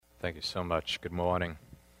Thank you so much. Good morning.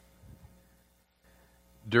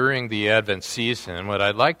 During the Advent season, what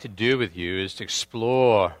I'd like to do with you is to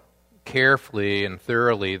explore carefully and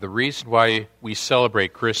thoroughly the reason why we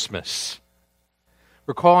celebrate Christmas.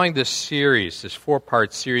 We're calling this series, this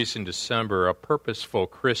four-part series in December, a Purposeful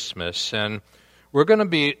Christmas, and we're going to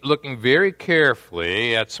be looking very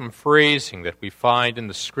carefully at some phrasing that we find in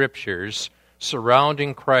the Scriptures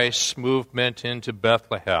surrounding Christ's movement into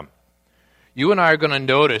Bethlehem. You and I are going to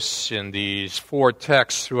notice in these four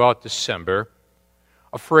texts throughout December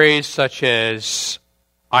a phrase such as,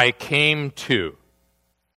 I came to,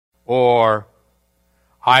 or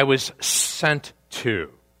I was sent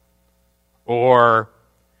to, or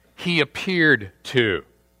he appeared to.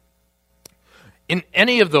 In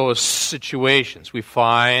any of those situations, we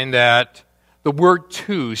find that the word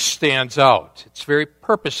to stands out. It's very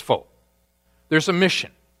purposeful. There's a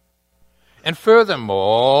mission. And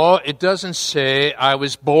furthermore, it doesn't say, I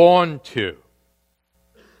was born to.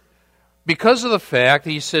 Because of the fact that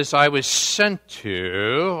he says, I was sent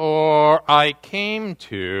to, or I came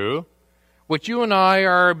to, what you and I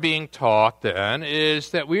are being taught then is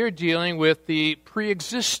that we are dealing with the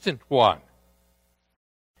pre-existent one.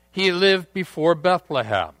 He lived before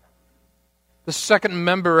Bethlehem. The second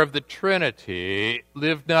member of the Trinity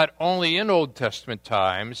lived not only in Old Testament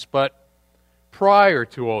times, but prior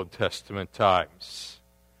to Old Testament times.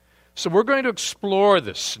 So we're going to explore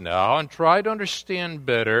this now and try to understand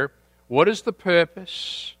better what is the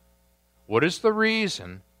purpose, what is the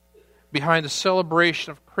reason behind the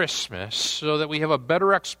celebration of Christmas so that we have a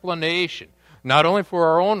better explanation, not only for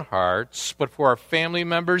our own hearts, but for our family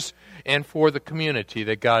members and for the community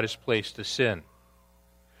that God has placed us in.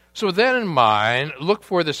 So with that in mind, look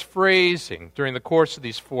for this phrasing during the course of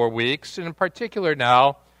these 4 weeks, and in particular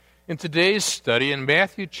now, in today's study in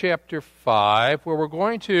Matthew chapter 5, where we're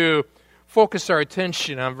going to focus our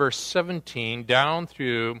attention on verse 17 down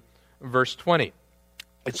through verse 20.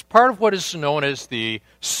 It's part of what is known as the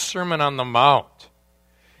Sermon on the Mount.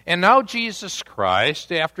 And now Jesus Christ,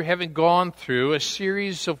 after having gone through a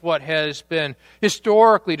series of what has been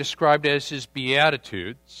historically described as his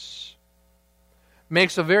Beatitudes,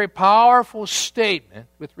 makes a very powerful statement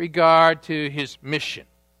with regard to his mission.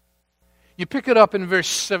 You pick it up in verse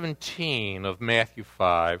 17 of Matthew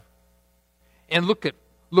 5 and look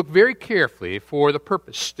very carefully for the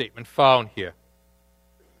purpose statement found here.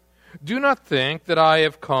 Do not think that I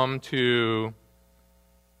have come to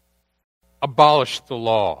abolish the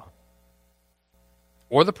law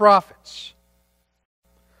or the prophets.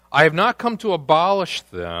 I have not come to abolish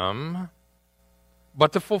them,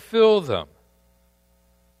 but to fulfill them.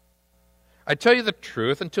 I tell you the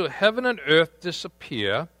truth, until heaven and earth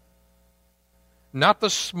disappear, not the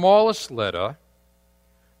smallest letter,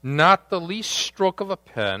 not the least stroke of a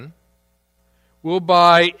pen, will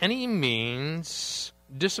by any means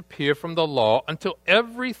disappear from the law until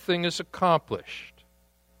everything is accomplished.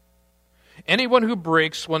 Anyone who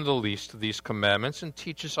breaks one of the least of these commandments and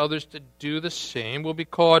teaches others to do the same will be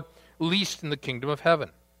called least in the kingdom of heaven.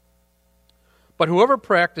 But whoever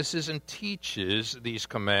practices and teaches these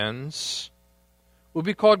commands will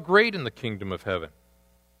be called great in the kingdom of heaven.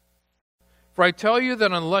 For I tell you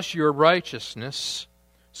that unless your righteousness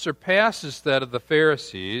surpasses that of the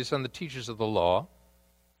Pharisees and the teachers of the law,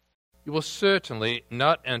 you will certainly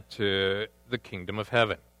not enter the kingdom of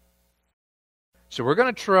heaven. So we're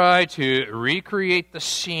going to try to recreate the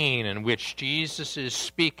scene in which Jesus is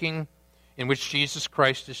speaking, in which Jesus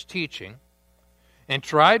Christ is teaching, and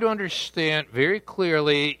try to understand very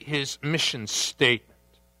clearly his mission statement,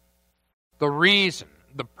 the reason,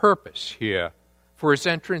 the purpose here for his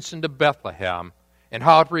entrance into Bethlehem, and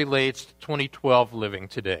how it relates to 2012 living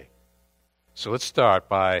today. So let's start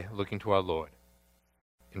by looking to our Lord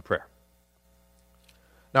in prayer.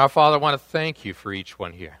 Now, Father, I want to thank you for each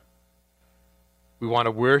one here. We want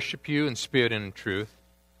to worship you in spirit and in truth.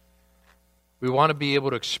 We want to be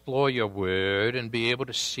able to explore your word and be able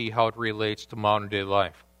to see how it relates to modern day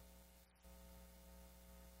life.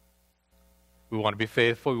 We want to be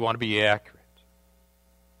faithful, we want to be accurate,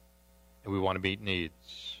 and we want to meet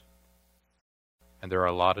needs. And there are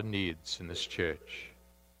a lot of needs in this church.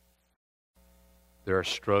 There are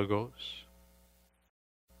struggles.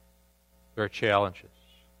 There are challenges.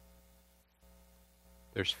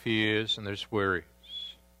 There's fears and there's worries.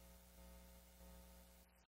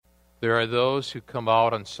 There are those who come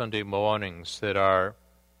out on Sunday mornings that are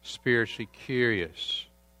spiritually curious,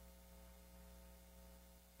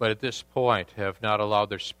 but at this point have not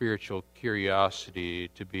allowed their spiritual curiosity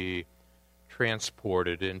to be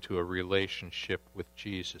transported into a relationship with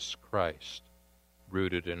Jesus Christ,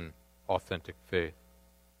 rooted in authentic faith.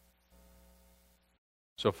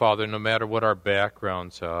 So, Father, no matter what our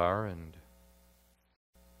backgrounds are and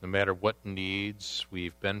no matter what needs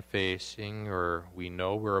we've been facing or we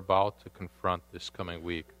know we're about to confront this coming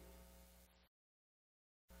week,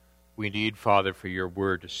 we need, Father, for your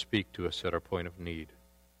word to speak to us at our point of need.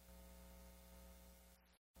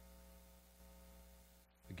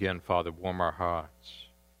 Again, Father, warm our hearts.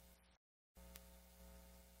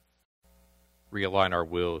 Realign our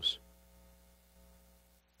wills.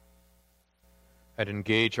 And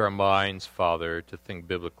engage our minds, Father, to think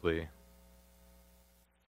biblically.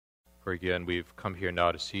 For again, we've come here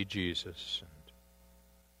now to see Jesus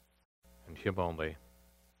and Him only.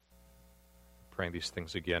 Praying these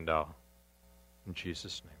things again now. In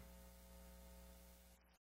Jesus' name.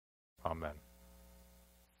 Amen.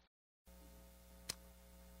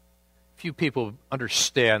 Few people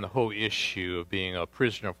understand the whole issue of being a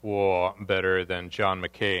prisoner of war better than John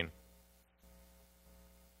McCain.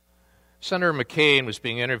 Senator McCain was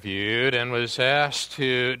being interviewed and was asked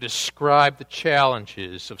to describe the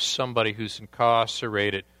challenges of somebody who's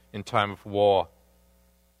incarcerated in time of war.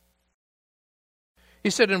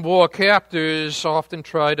 He said in war, captors often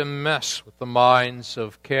try to mess with the minds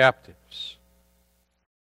of captives.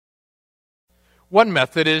 One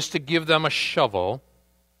method is to give them a shovel,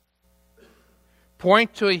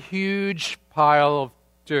 point to a huge pile of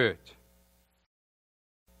dirt,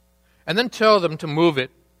 and then tell them to move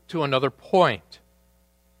it to another point.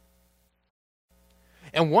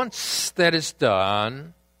 And once that is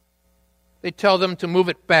done, they tell them to move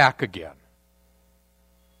it back again.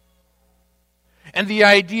 And the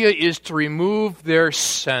idea is to remove their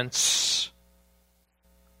sense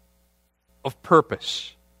of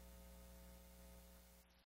purpose.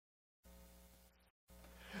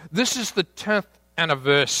 This is the 10th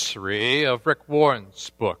anniversary of Rick Warren's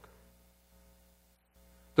book,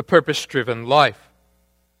 The Purpose-Driven Life.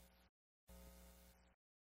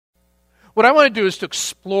 What I want to do is to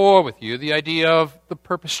explore with you the idea of the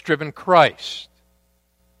purpose-driven Christ.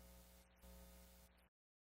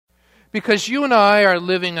 Because you and I are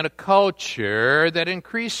living in a culture that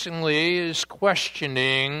increasingly is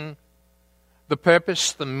questioning the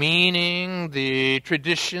purpose, the meaning, the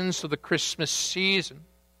traditions of the Christmas season.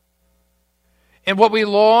 And what we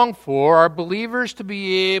long for are believers to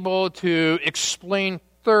be able to explain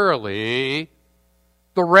thoroughly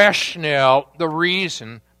the rationale, the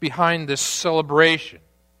reason behind this celebration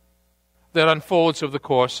that unfolds over the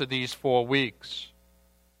course of these 4 weeks.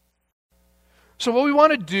 So what we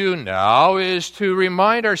want to do now is to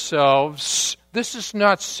remind ourselves this is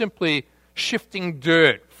not simply shifting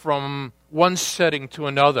dirt from one setting to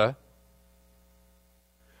another.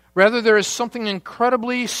 Rather, there is something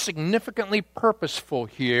incredibly, significantly purposeful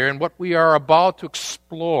here in what we are about to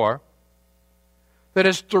explore that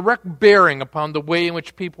has direct bearing upon the way in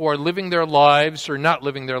which people are living their lives or not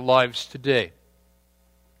living their lives today.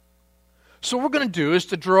 So what we're going to do is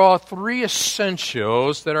to draw 3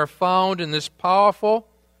 essentials that are found in this powerful,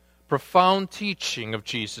 profound teaching of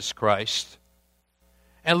Jesus Christ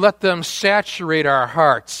and let them saturate our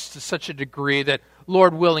hearts to such a degree that,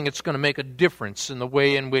 Lord willing, it's going to make a difference in the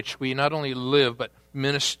way in which we not only live but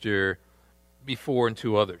minister before and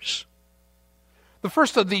to others. The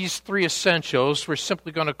first of these 3 essentials we're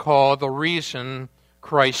simply going to call the reason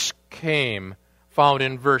Christ came, found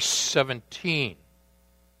in verse 17.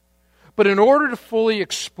 But in order to fully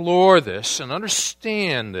explore this and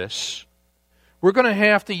understand this, we're going to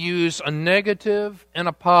have to use a negative and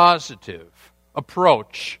a positive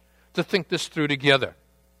approach to think this through together.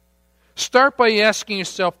 Start by asking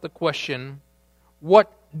yourself the question,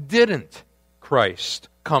 what didn't Christ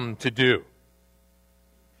come to do?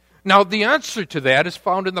 Now, the answer to that is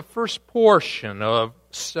found in the first portion of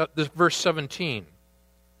verse 17.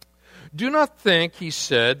 Do not think, he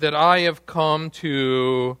said, that I have come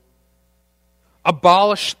to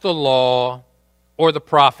abolish the law or the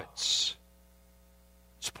prophets.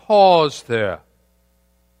 Let's pause there.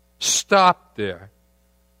 Stop there.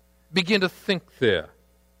 Begin to think there.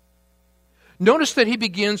 Notice that he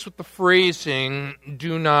begins with the phrasing,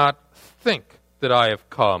 do not think that I have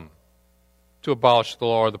come to abolish the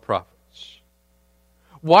law or the prophets.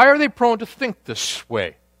 Why are they prone to think this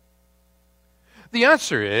way? The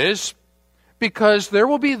answer is because there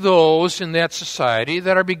will be those in that society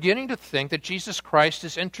that are beginning to think that Jesus Christ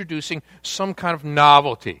is introducing some kind of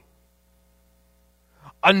novelty,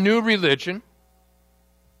 a new religion,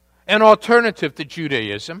 an alternative to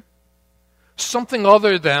Judaism, something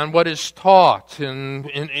other than what is taught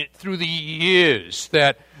through the years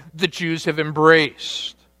that the Jews have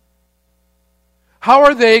embraced. How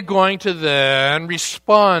are they going to then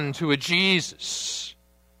respond to a Jesus?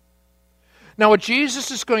 Now, what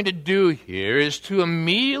Jesus is going to do here is to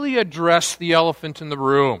immediately address the elephant in the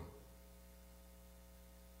room.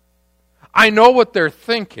 I know what they're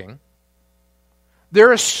thinking.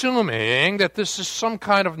 They're assuming that this is some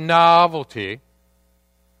kind of novelty.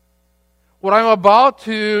 What I'm about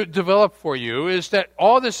to develop for you is that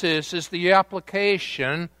all this is the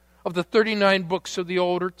application of the 39 books of the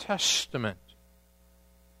Old Testament.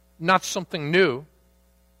 Not something new,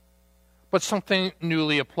 but something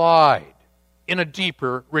newly applied in a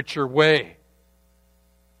deeper, richer way.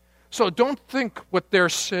 So don't think what they're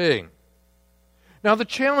saying. Now, the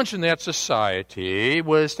challenge in that society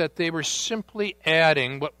was that they were simply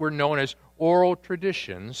adding what were known as oral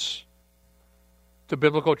traditions to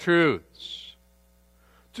biblical truths.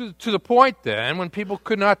 To the point, then, when people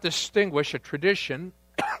could not distinguish a tradition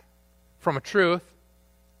from a truth,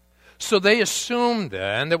 so they assumed,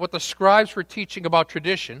 then, that what the scribes were teaching about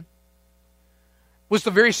tradition was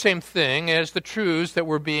the very same thing as the truths that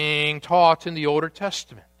were being taught in the Older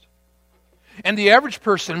Testament. And the average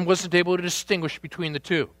person wasn't able to distinguish between the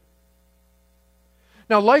two.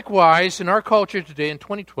 Now, likewise, in our culture today in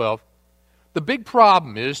 2012, the big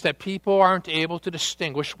problem is that people aren't able to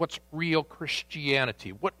distinguish what's real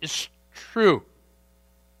Christianity, what is true,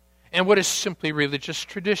 and what is simply religious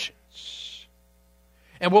traditions.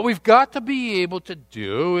 And what we've got to be able to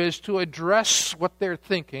do is to address what they're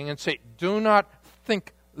thinking and say, do not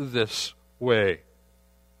think this way.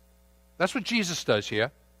 That's what Jesus does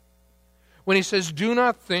here. When he says, do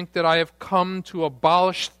not think that I have come to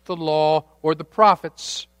abolish the law or the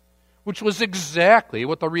prophets, which was exactly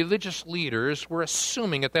what the religious leaders were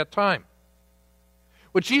assuming at that time.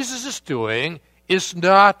 What Jesus is doing is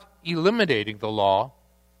not eliminating the law.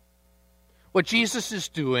 What Jesus is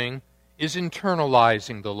doing is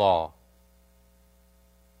internalizing the law.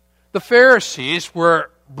 The Pharisees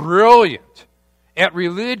were brilliant at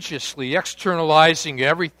religiously externalizing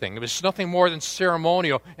everything. It was nothing more than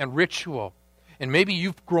ceremonial and ritual. And maybe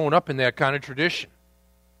you've grown up in that kind of tradition,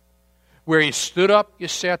 where you stood up, you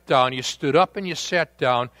sat down, you stood up and you sat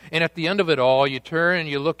down, and at the end of it all, you turn and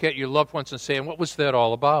you look at your loved ones and say, and what was that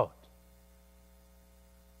all about?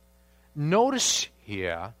 Notice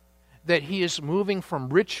here that he is moving from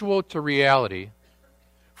ritual to reality,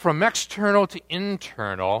 from external to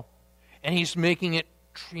internal, and he's making it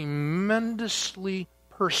tremendously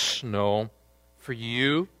personal for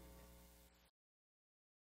you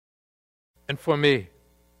and for me.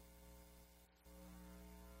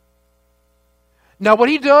 Now, what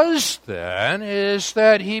he does then is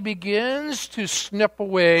that he begins to snip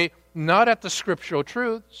away not at the scriptural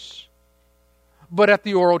truths, but at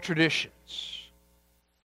the oral traditions.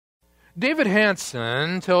 David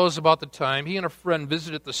Hansen tells about the time he and a friend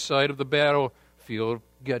visited the site of the battlefield of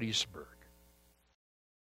Gettysburg.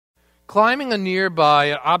 Climbing a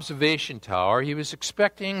nearby observation tower, he was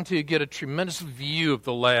expecting to get a tremendous view of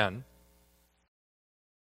the land.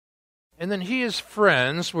 And then he and his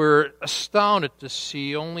friends were astounded to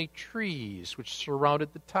see only trees which surrounded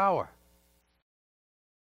the tower.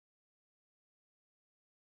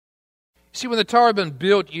 See, when the tower had been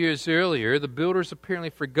built years earlier, the builders apparently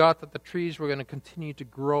forgot that the trees were going to continue to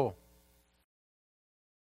grow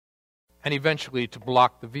and eventually to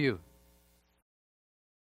block the view.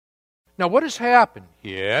 Now, what has happened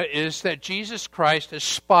here is that Jesus Christ has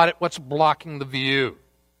spotted what's blocking the view.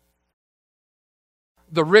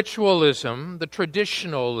 The ritualism, the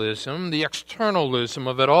traditionalism, the externalism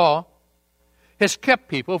of it all has kept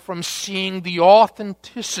people from seeing the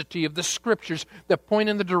authenticity of the Scriptures that point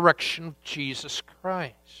in the direction of Jesus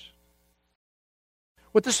Christ.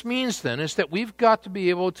 What this means then is that we've got to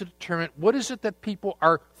be able to determine what is it that people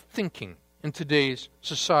are thinking in today's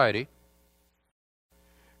society.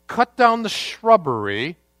 Cut down the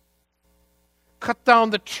shrubbery, cut down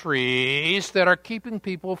the trees that are keeping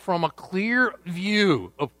people from a clear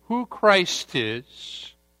view of who Christ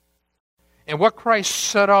is and what Christ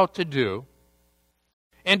set out to do,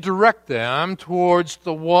 and direct them towards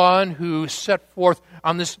the one who set forth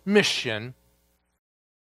on this mission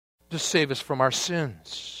to save us from our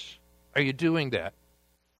sins. Are you doing that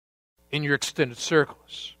in your extended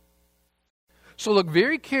circles? So look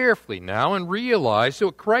very carefully now and realize that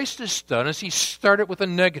what Christ has done is he started with a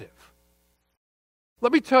negative.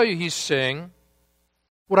 Let me tell you, he's saying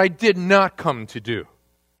what I did not come to do.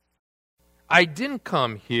 I didn't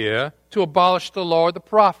come here to abolish the law or the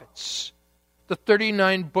prophets. The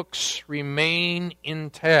 39 books remain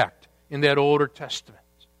intact in that Older Testament.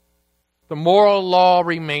 The moral law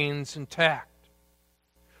remains intact.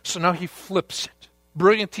 So now he flips it.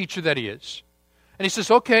 Brilliant teacher that he is. And he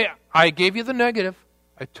says, okay, I gave you the negative.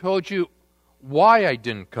 I told you why I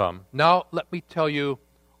didn't come. Now let me tell you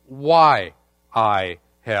why I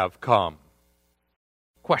have come.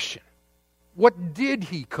 Question. What did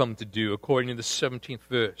he come to do according to the 17th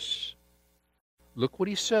verse? Look what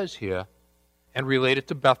he says here and relate it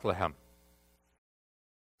to Bethlehem.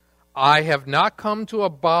 I have not come to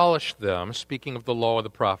abolish them, speaking of the law of the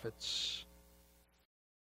prophets,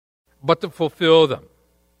 but to fulfill them.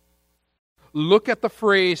 Look at the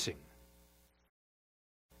phrasing.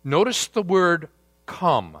 Notice the word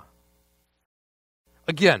come.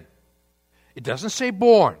 Again, it doesn't say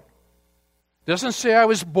born. It doesn't say I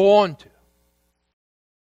was born to.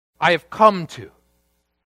 I have come to.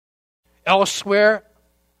 Elsewhere,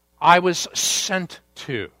 I was sent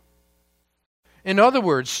to. In other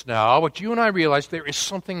words, now, what you and I realize, there is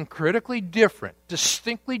something critically different,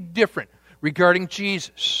 distinctly different regarding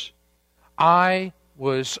Jesus. I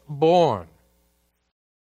was born.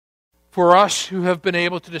 For us who have been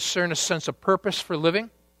able to discern a sense of purpose for living,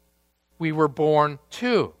 we were born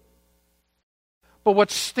too. But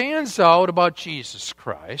what stands out about Jesus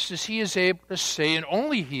Christ is he is able to say, and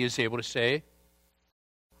only he is able to say,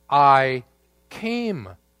 I came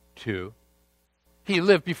to. He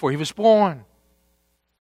lived before he was born.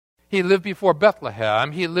 He lived before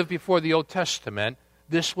Bethlehem. He lived before the Old Testament.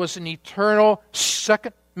 This was an eternal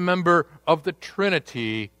second member of the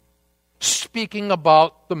Trinity speaking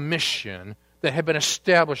about the mission that had been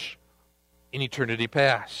established in eternity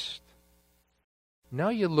past. Now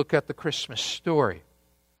you look at the Christmas story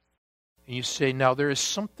and you say, now there is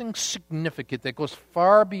something significant that goes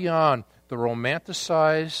far beyond the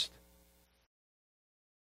romanticized,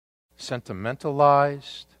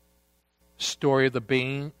 sentimentalized story of the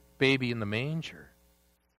baby in the manger.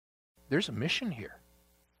 There's a mission here.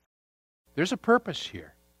 There's a purpose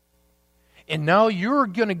here. And now you're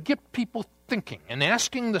going to get people thinking and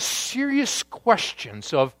asking the serious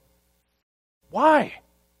questions of why?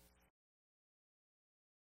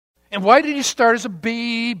 And why did he start as a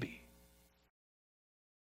baby?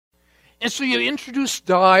 And so you introduce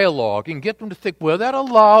dialogue and get them to think, well, that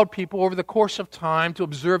allowed people over the course of time to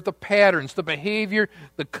observe the patterns, the behavior,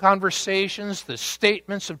 the conversations, the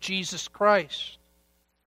statements of Jesus Christ.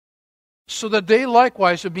 So that they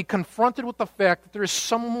likewise would be confronted with the fact that there is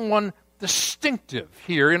someone distinctive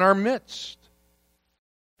here in our midst.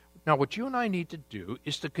 Now, what you and I need to do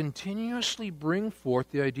is to continuously bring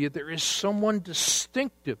forth the idea there is someone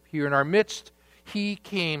distinctive here in our midst. He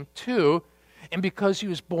came too, and because he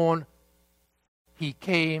was born, he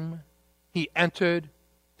came, he entered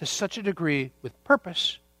to such a degree with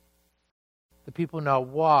purpose that people now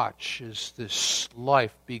watch as this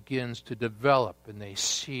life begins to develop and they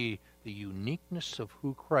see the uniqueness of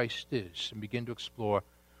who Christ is and begin to explore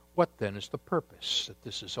what then is the purpose that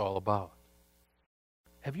this is all about.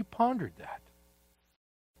 Have you pondered that?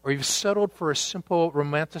 Or you've settled for a simple,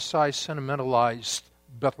 romanticized, sentimentalized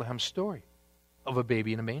Bethlehem story of a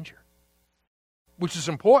baby in a manger? Which is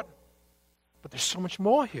important, but there's so much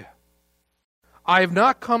more here. I have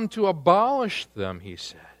not come to abolish them, he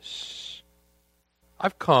says.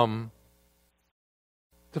 I've come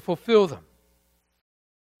to fulfill them.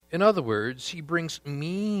 In other words, he brings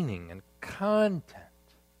meaning and content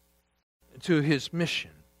to his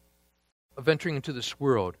mission of entering into this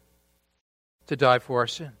world to die for our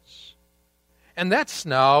sins. And that's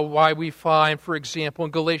now why we find, for example,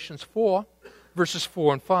 in Galatians 4, verses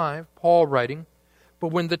 4 and 5, Paul writing, but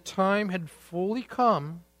when the time had fully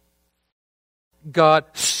come, God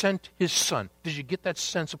sent his Son. Did you get that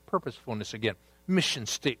sense of purposefulness again? Mission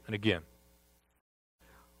statement again.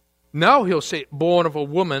 Now he'll say, born of a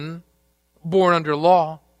woman, born under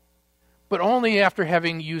law, but only after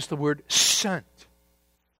having used the word sent.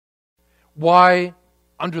 Why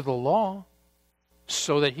under the law?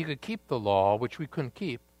 So that he could keep the law, which we couldn't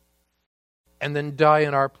keep, and then die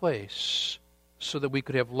in our place so that we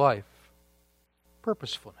could have life.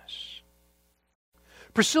 Purposefulness.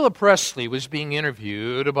 Priscilla Presley was being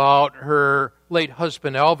interviewed about her late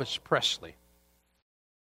husband, Elvis Presley.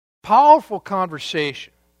 Powerful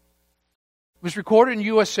conversation. It was recorded in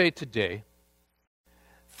USA Today.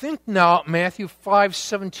 Think now Matthew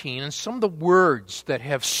 5:17 and some of the words that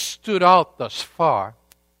have stood out thus far.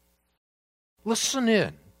 Listen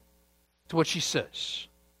in to what she says.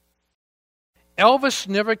 Elvis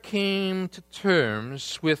never came to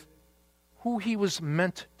terms with who he was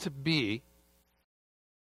meant to be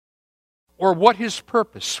or what his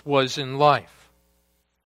purpose was in life.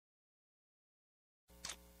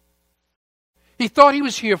 He thought he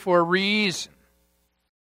was here for a reason.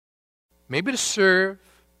 Maybe to serve,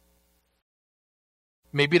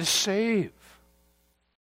 maybe to save.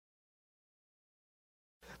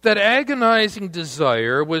 That agonizing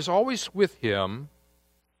desire was always with him,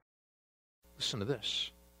 listen to this,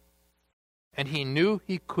 and he knew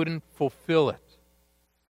he couldn't fulfill it.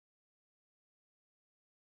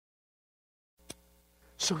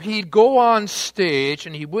 So he'd go on stage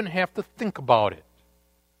and he wouldn't have to think about it.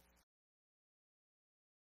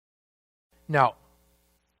 Now,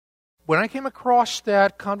 when I came across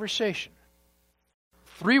that conversation,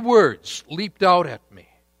 3 words leaped out at me.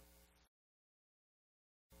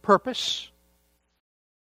 Purpose,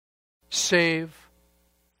 save,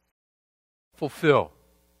 fulfill.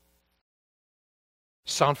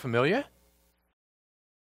 Sound familiar?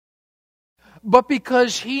 But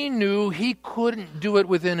because he knew he couldn't do it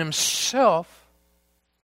within himself,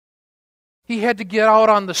 he had to get out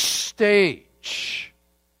on the stage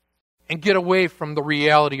and get away from the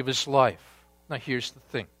reality of his life. Now here's the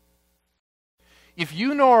thing. If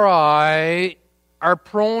you nor I are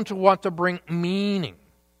prone to want to bring meaning,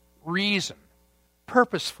 reason,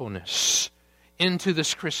 purposefulness into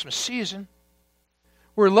this Christmas season,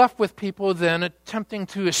 we're left with people then attempting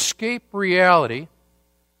to escape reality,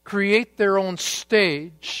 create their own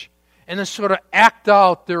stage, and then sort of act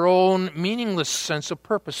out their own meaningless sense of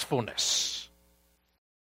purposefulness.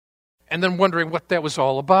 And then wondering what that was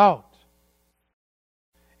all about.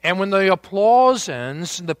 And when the applause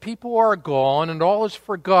ends and the people are gone and all is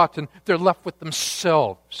forgotten, they're left with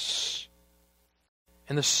themselves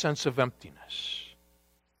and the sense of emptiness.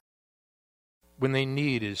 When they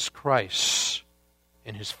need is Christ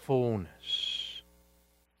in His fullness.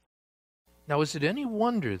 Now, is it any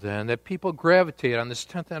wonder then that people gravitate on this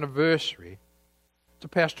 10th anniversary to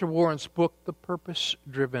Pastor Warren's book, The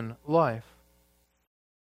Purpose-Driven Life?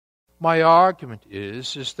 My argument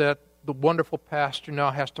is that the wonderful pastor now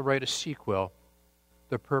has to write a sequel,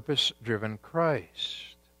 The Purpose-Driven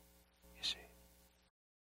Christ. You see.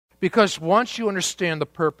 Because once you understand the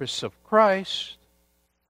purpose of Christ,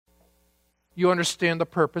 you understand the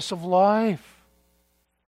purpose of life.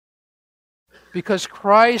 Because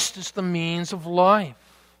Christ is the means of life.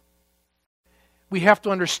 We have to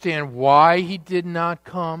understand why He did not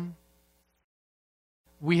come.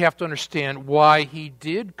 We have to understand why He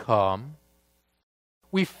did come.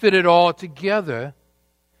 We fit it all together,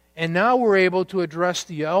 and now we're able to address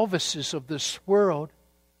the Elvises of this world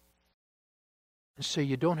and say,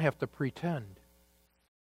 you don't have to pretend.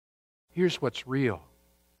 Here's what's real.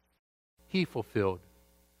 He fulfilled.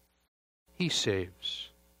 He saves.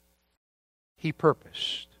 He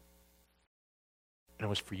purposed. And it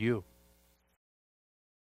was for you.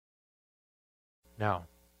 Now,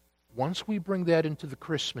 once we bring that into the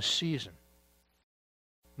Christmas season,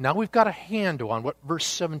 now we've got a handle on what verse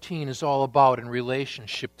 17 is all about in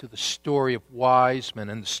relationship to the story of wise men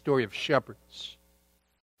and the story of shepherds.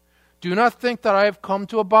 Do not think that I have come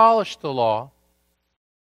to abolish the law.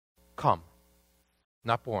 Come,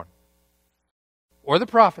 not born. Or the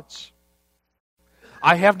prophets.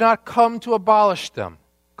 I have not come to abolish them.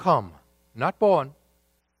 Come, not born.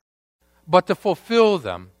 But to fulfill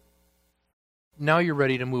them. Now you're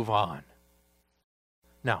ready to move on.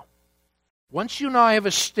 Now, once you and I have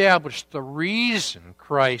established the reason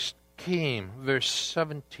Christ came, verse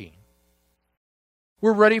 17,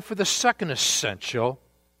 we're ready for the second essential,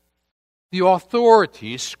 the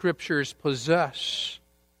authority Scriptures possess,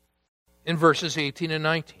 in verses 18 and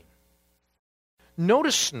 19.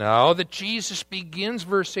 Notice now that Jesus begins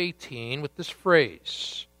verse 18 with this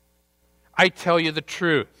phrase, I tell you the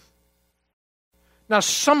truth. Now,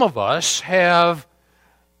 some of us have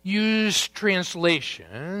used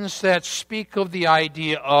translations that speak of the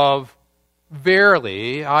idea of,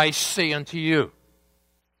 verily I say unto you.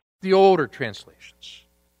 The older translations.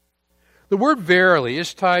 The word verily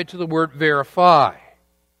is tied to the word verify.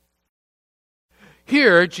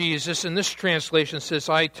 Here, Jesus in this translation says,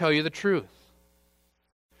 I tell you the truth.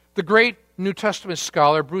 The great New Testament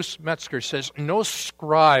scholar Bruce Metzger says, no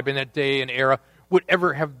scribe in that day and era would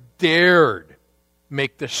ever have dared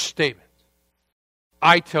make this statement.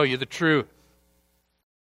 I tell you the truth.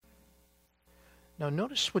 Now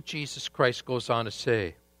notice what Jesus Christ goes on to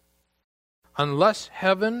say. Unless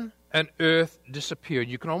heaven and earth disappeared,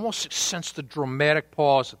 you can almost sense the dramatic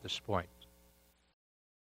pause at this point.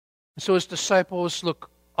 And so his disciples look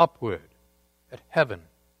upward at heaven.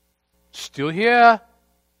 Still here.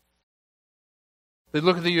 They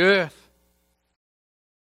look at the earth.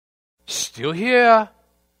 Still here.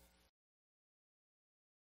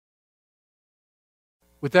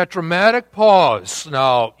 With that dramatic pause,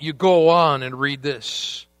 now you go on and read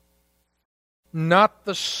this. Not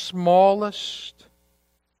the smallest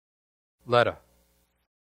letter,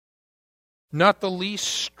 not the least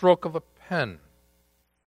stroke of a pen,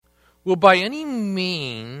 will by any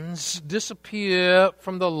means disappear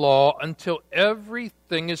from the law until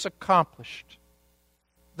everything is accomplished.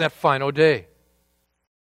 that final day.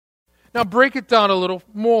 Now break it down a little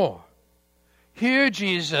more. Here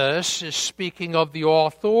Jesus is speaking of the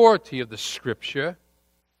authority of the Scripture.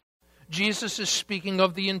 Jesus is speaking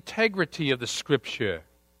of the integrity of the Scripture.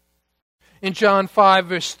 In John 5,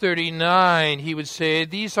 verse 39, he would say,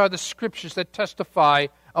 "These are the Scriptures that testify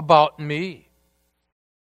about me."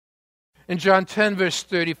 In John 10, verse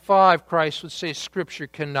 35, Christ would say, "Scripture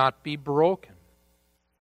cannot be broken."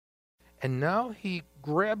 And now he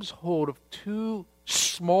grabs hold of two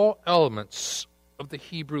small elements of the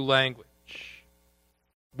Hebrew language,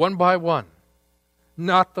 one by one,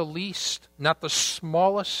 not the least, not the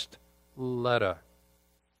smallest letter.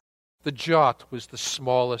 The jot was the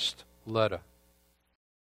smallest letter.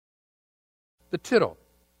 The tittle,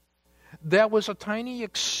 that was a tiny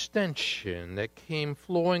extension that came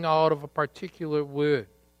flowing out of a particular word,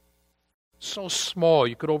 so small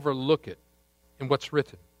you could overlook it in what's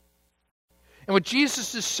written. And what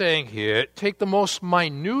Jesus is saying here, take the most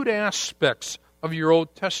minute aspects of your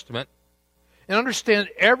Old Testament and understand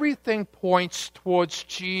everything points towards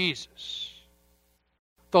Jesus.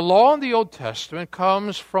 The law in the Old Testament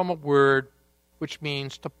comes from a word which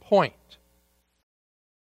means to point,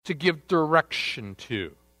 to give direction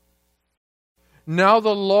to. Now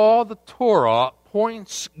the law, the Torah,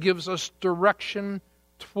 gives us direction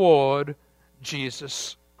toward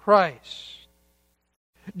Jesus Christ.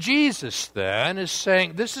 Jesus, then, is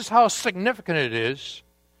saying, this is how significant it is.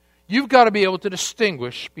 You've got to be able to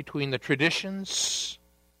distinguish between the traditions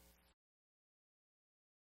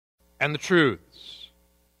and the truths.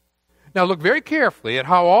 Now look very carefully at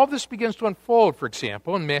how all this begins to unfold, for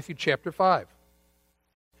example, in Matthew chapter 5.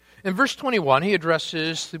 In verse 21, he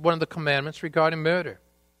addresses one of the commandments regarding murder.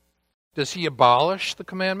 Does he abolish the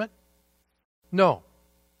commandment? No.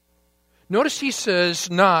 Notice he says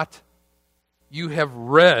not, "You have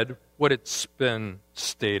read what it's been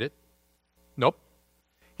stated." Nope.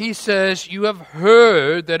 He says, "You have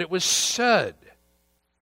heard that it was said."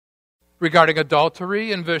 Regarding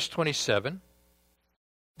adultery in verse 27,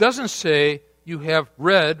 doesn't say, "You have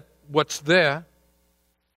read what's there."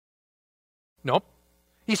 Nope.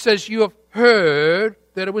 He says, "You have heard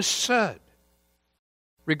that it was said."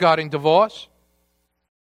 Regarding divorce,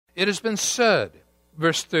 it has been said.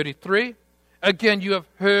 Verse 33, again, "You have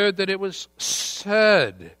heard that it was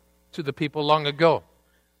said to the people long ago."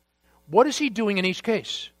 What is he doing in each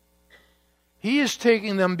case? He is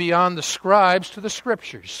taking them beyond the scribes to the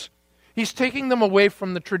Scriptures. He's taking them away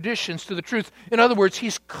from the traditions to the truth. In other words,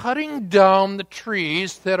 he's cutting down the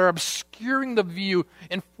trees that are obscuring the view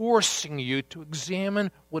and forcing you to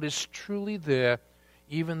examine what is truly there.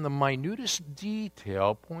 Even the minutest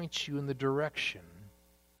detail points you in the direction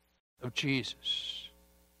of Jesus.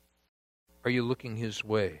 Are you looking his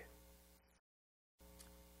way?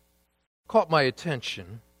 Caught my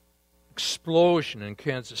attention. Explosion in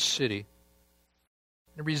Kansas City.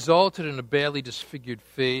 It resulted in a badly disfigured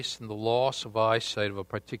face and the loss of eyesight of a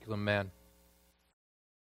particular man. And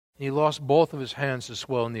he lost both of his hands as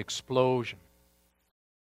well in the explosion.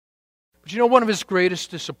 But you know one of his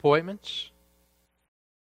greatest disappointments?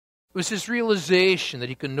 It was his realization that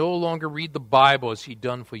he could no longer read the Bible as he'd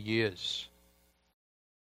done for years.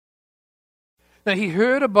 Now, he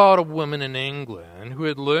heard about a woman in England who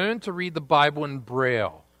had learned to read the Bible in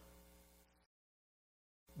Braille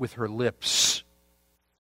with her lips.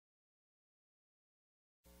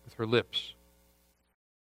 With her lips.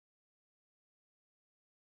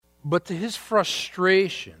 But to his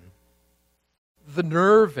frustration, the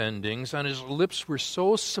nerve endings on his lips were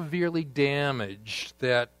so severely damaged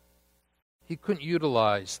that he couldn't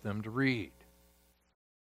utilize them to read.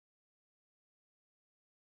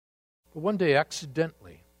 But one day,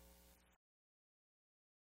 accidentally,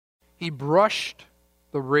 he brushed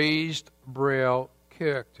the raised Braille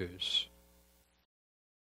characters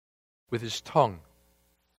with his tongue.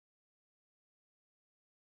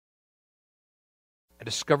 I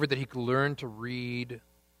discovered that he could learn to read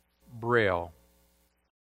Braille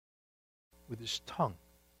with his tongue.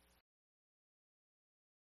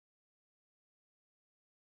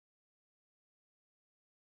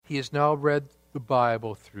 He has now read the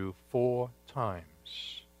Bible through 4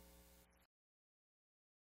 times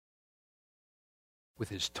with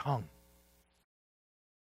his tongue.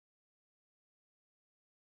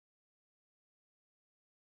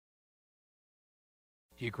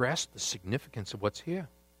 Do you grasp the significance of what's here?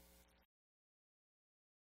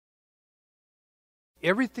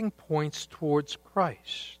 Everything points towards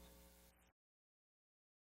Christ.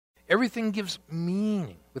 Everything gives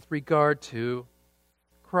meaning with regard to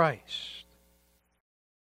Christ.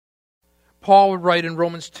 Paul would write in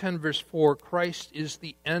Romans 10, verse 4, Christ is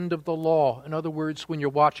the end of the law. In other words, when you're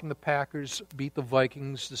watching the Packers beat the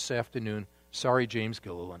Vikings this afternoon, sorry, James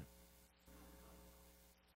Gilliland.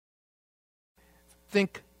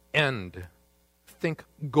 Think end. Think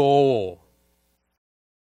goal.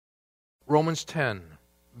 Romans 10,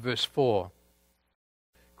 verse 4.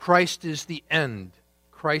 Christ is the end.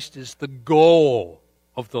 Christ is the goal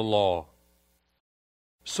of the law,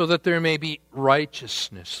 so that there may be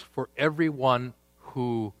righteousness for everyone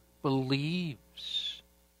who believes.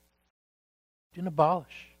 Didn't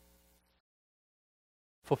abolish.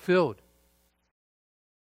 Fulfilled.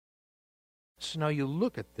 So now you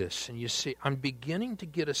look at this and you say, I'm beginning to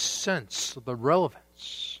get a sense of the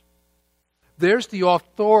relevance. There's the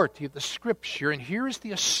authority of the Scripture, and here's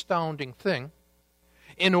the astounding thing.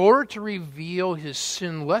 In order to reveal his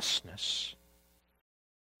sinlessness,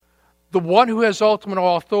 the one who has ultimate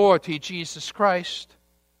authority, Jesus Christ,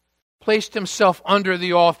 placed himself under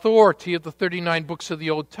the authority of the 39 books of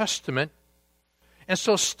the Old Testament. And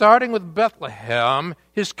so starting with Bethlehem,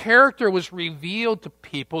 his character was revealed to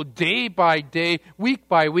people day by day, week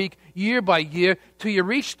by week, year by year, till you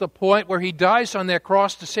reach the point where he dies on that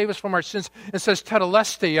cross to save us from our sins and says,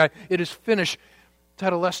 Tetelestai, it is finished.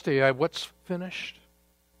 Tetelestai, what's finished?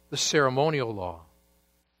 The ceremonial law.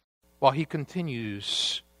 While he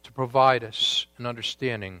continues to provide us an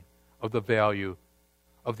understanding of the value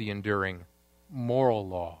of the enduring moral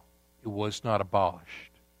law. It was not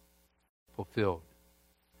abolished, fulfilled.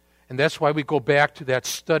 And that's why we go back to that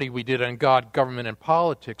study we did on God, government, and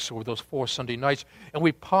politics over those 4 Sunday nights, and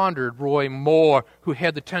we pondered Roy Moore, who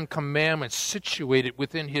had the 10 Commandments situated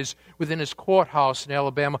within his courthouse in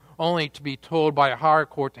Alabama, only to be told by a higher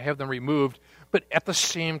court to have them removed. But at the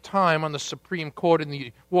same time, on the Supreme Court in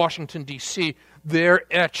the Washington, D.C., there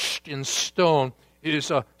etched in stone is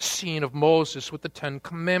a scene of Moses with the 10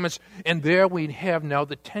 Commandments. And there we have now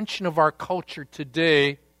the tension of our culture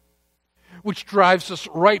today, which drives us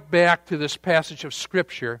right back to this passage of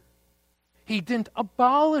Scripture. He didn't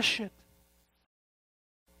abolish it.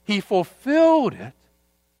 He fulfilled it.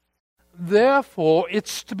 Therefore,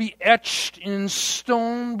 it's to be etched in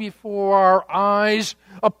stone before our eyes,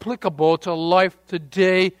 applicable to life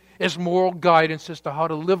today as moral guidance as to how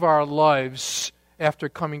to live our lives after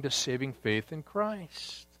coming to saving faith in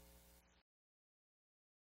Christ.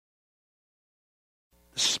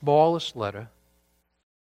 The smallest letter,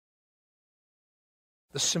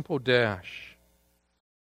 the simple dash,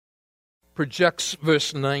 projects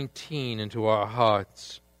verse 19 into our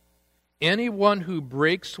hearts. Anyone who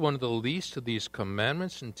breaks one of the least of these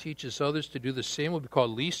commandments and teaches others to do the same will be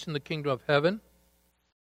called least in the kingdom of heaven.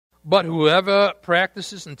 But whoever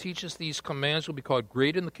practices and teaches these commands will be called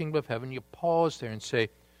great in the kingdom of heaven. You pause there and say,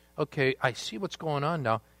 okay, I see what's going on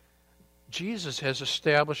now. Jesus has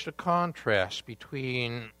established a contrast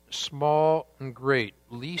between small and great,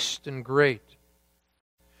 least and great.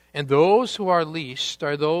 And those who are least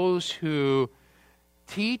are those who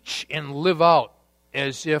teach and live out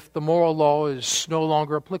as if the moral law is no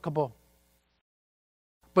longer applicable.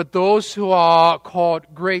 But those who are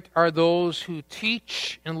called great are those who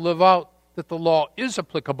teach and live out that the law is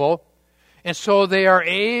applicable. And so they are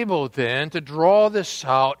able then to draw this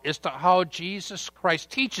out as to how Jesus Christ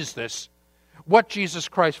teaches this, what Jesus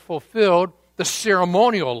Christ fulfilled, the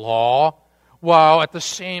ceremonial law, while at the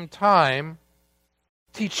same time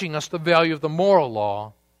teaching us the value of the moral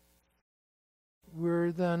law.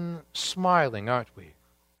 We're then smiling, aren't we?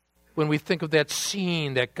 When we think of that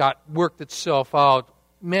scene that worked itself out.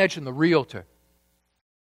 Imagine the realtor.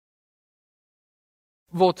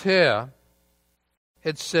 Voltaire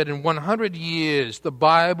had said, in 100 years, the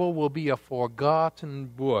Bible will be a forgotten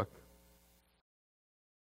book.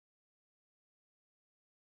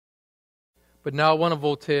 But now one of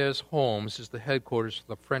Voltaire's homes is the headquarters of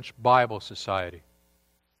the French Bible Society.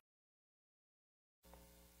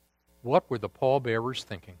 What were the pallbearers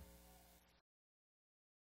thinking?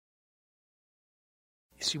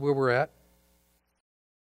 You see where we're at?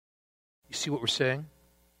 You see what we're saying?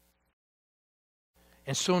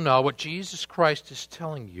 And so now what Jesus Christ is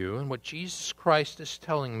telling you and what Jesus Christ is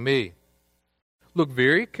telling me, look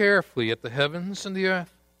very carefully at the heavens and the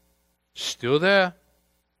earth. Still there.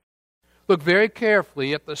 Look very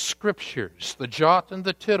carefully at the Scriptures, the jot and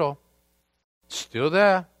the tittle. Still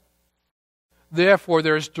there. Therefore,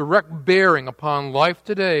 there is direct bearing upon life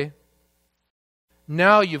today.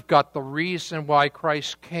 Now you've got the reason why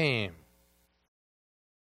Christ came.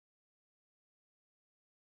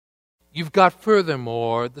 You've got,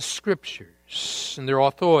 furthermore, the Scriptures and their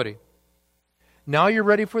authority. Now you're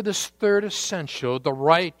ready for this third essential, the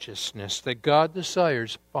righteousness that God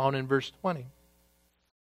desires, found in verse 20.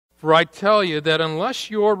 For I tell you that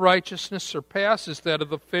unless your righteousness surpasses that of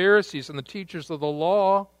the Pharisees and the teachers of the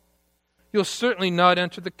law, you'll certainly not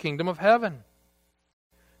enter the kingdom of heaven.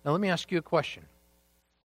 Now let me ask you a question.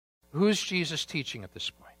 Who is Jesus teaching at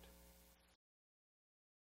this point?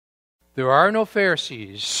 There are no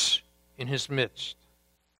Pharisees in his midst.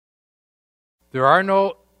 There are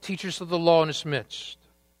no teachers of the law in his midst.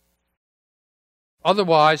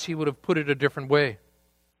 Otherwise, he would have put it a different way.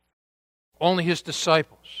 Only his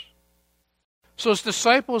disciples. So his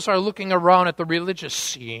disciples are looking around at the religious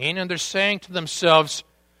scene and they're saying to themselves,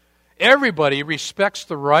 everybody respects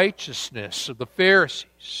the righteousness of the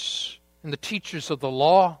Pharisees and the teachers of the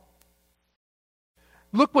law.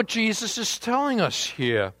 Look what Jesus is telling us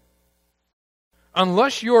here.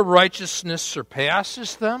 Unless your righteousness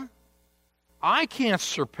surpasses them, I can't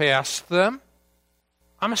surpass them.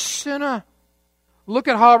 I'm a sinner. Look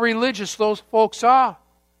at how religious those folks are.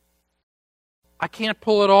 I can't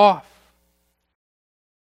pull it off.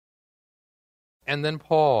 And then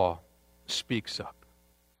Paul speaks up.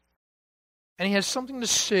 And he has something to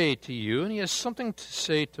say to you, and he has something to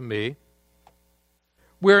say to me.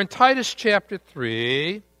 Where in Titus chapter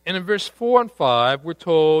 3, and in verse 4 and 5, we're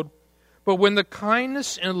told, but when the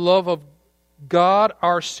kindness and love of God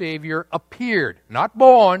our Savior appeared, not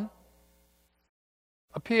born,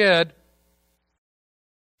 appeared,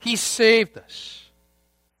 he saved us.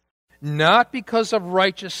 Not because of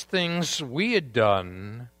righteous things we had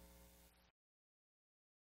done,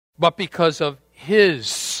 but because of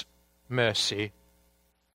his mercy.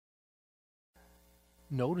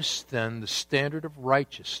 Notice then the standard of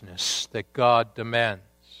righteousness that God demands.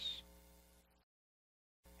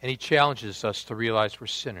 And he challenges us to realize we're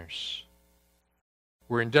sinners.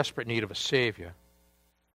 We're in desperate need of a Savior.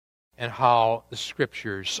 And how the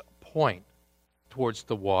Scriptures point towards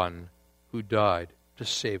the one who died to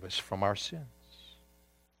save us from our sins.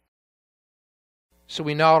 So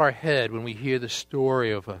we nod our head when we hear the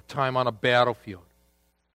story of a time on a battlefield.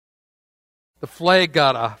 The flag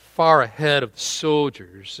got far ahead of the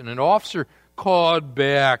soldiers, and an officer called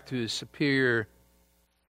back to his superior,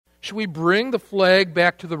 should we bring the flag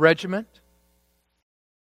back to the regiment?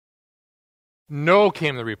 No,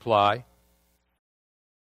 came the reply.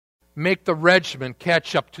 Make the regiment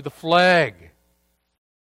catch up to the flag.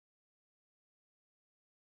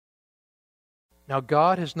 Now,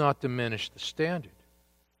 God has not diminished the standard.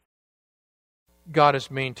 God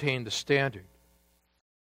has maintained the standard.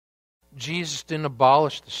 Jesus didn't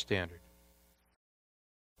abolish the standard.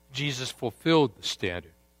 Jesus fulfilled the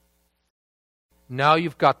standard. Now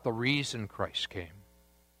you've got the reason Christ came,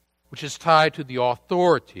 which is tied to the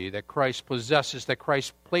authority that Christ possesses, that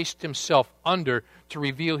Christ placed himself under to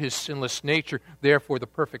reveal his sinless nature, therefore the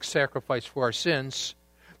perfect sacrifice for our sins.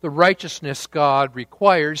 The righteousness God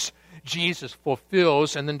requires, Jesus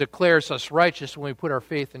fulfills and then declares us righteous when we put our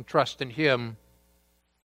faith and trust in him.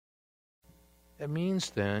 That means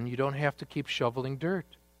then you don't have to keep shoveling dirt.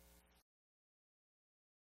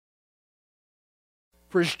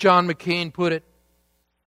 For as John McCain put it,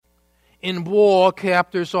 in war,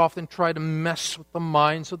 captors often try to mess with the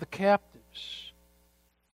minds of the captives.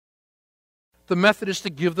 The method is to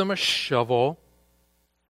give them a shovel,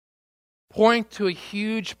 point to a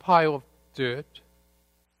huge pile of dirt,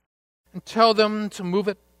 and tell them to move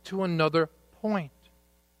it to another point.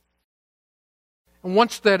 And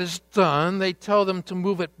once that is done, they tell them to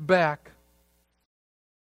move it back.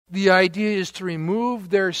 The idea is to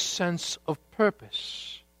remove their sense of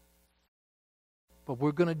purpose. What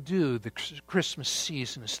we're going to do the Christmas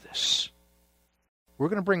season is this. We're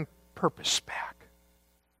going to bring purpose back.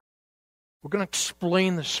 We're going to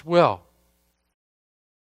explain this well.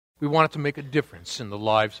 We want it to make a difference in the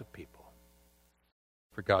lives of people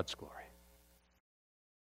for God's glory.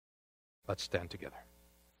 Let's stand together.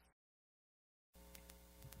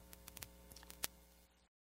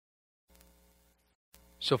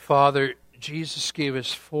 So, Father, Jesus gave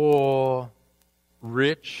us 4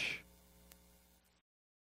 rich,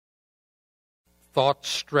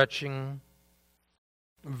 thought-stretching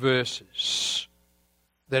verses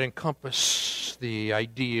that encompass the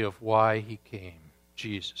idea of why he came.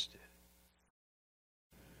 Jesus did.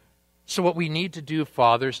 So what we need to do,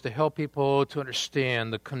 Father, is to help people to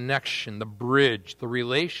understand the connection, the bridge, the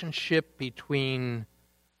relationship between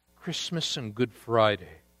Christmas and Good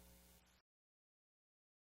Friday.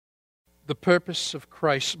 The purpose of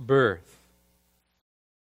Christ's birth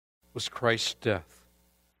was Christ's death.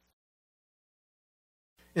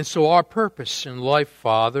 And so our purpose in life,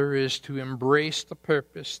 Father, is to embrace the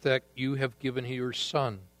purpose that you have given your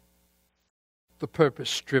Son, the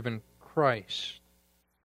purpose-driven Christ,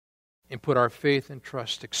 and put our faith and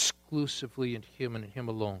trust exclusively in him and in him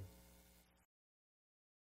alone.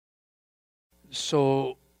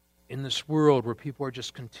 So, in this world where people are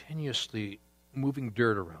just continuously moving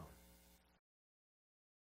dirt around,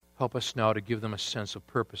 help us now to give them a sense of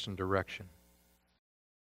purpose and direction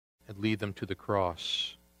and lead them to the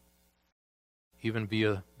cross, even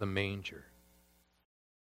via the manger,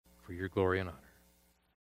 for your glory and honor.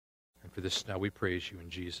 And for this now we praise you in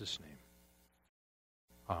Jesus' name.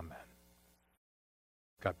 Amen.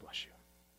 God bless you.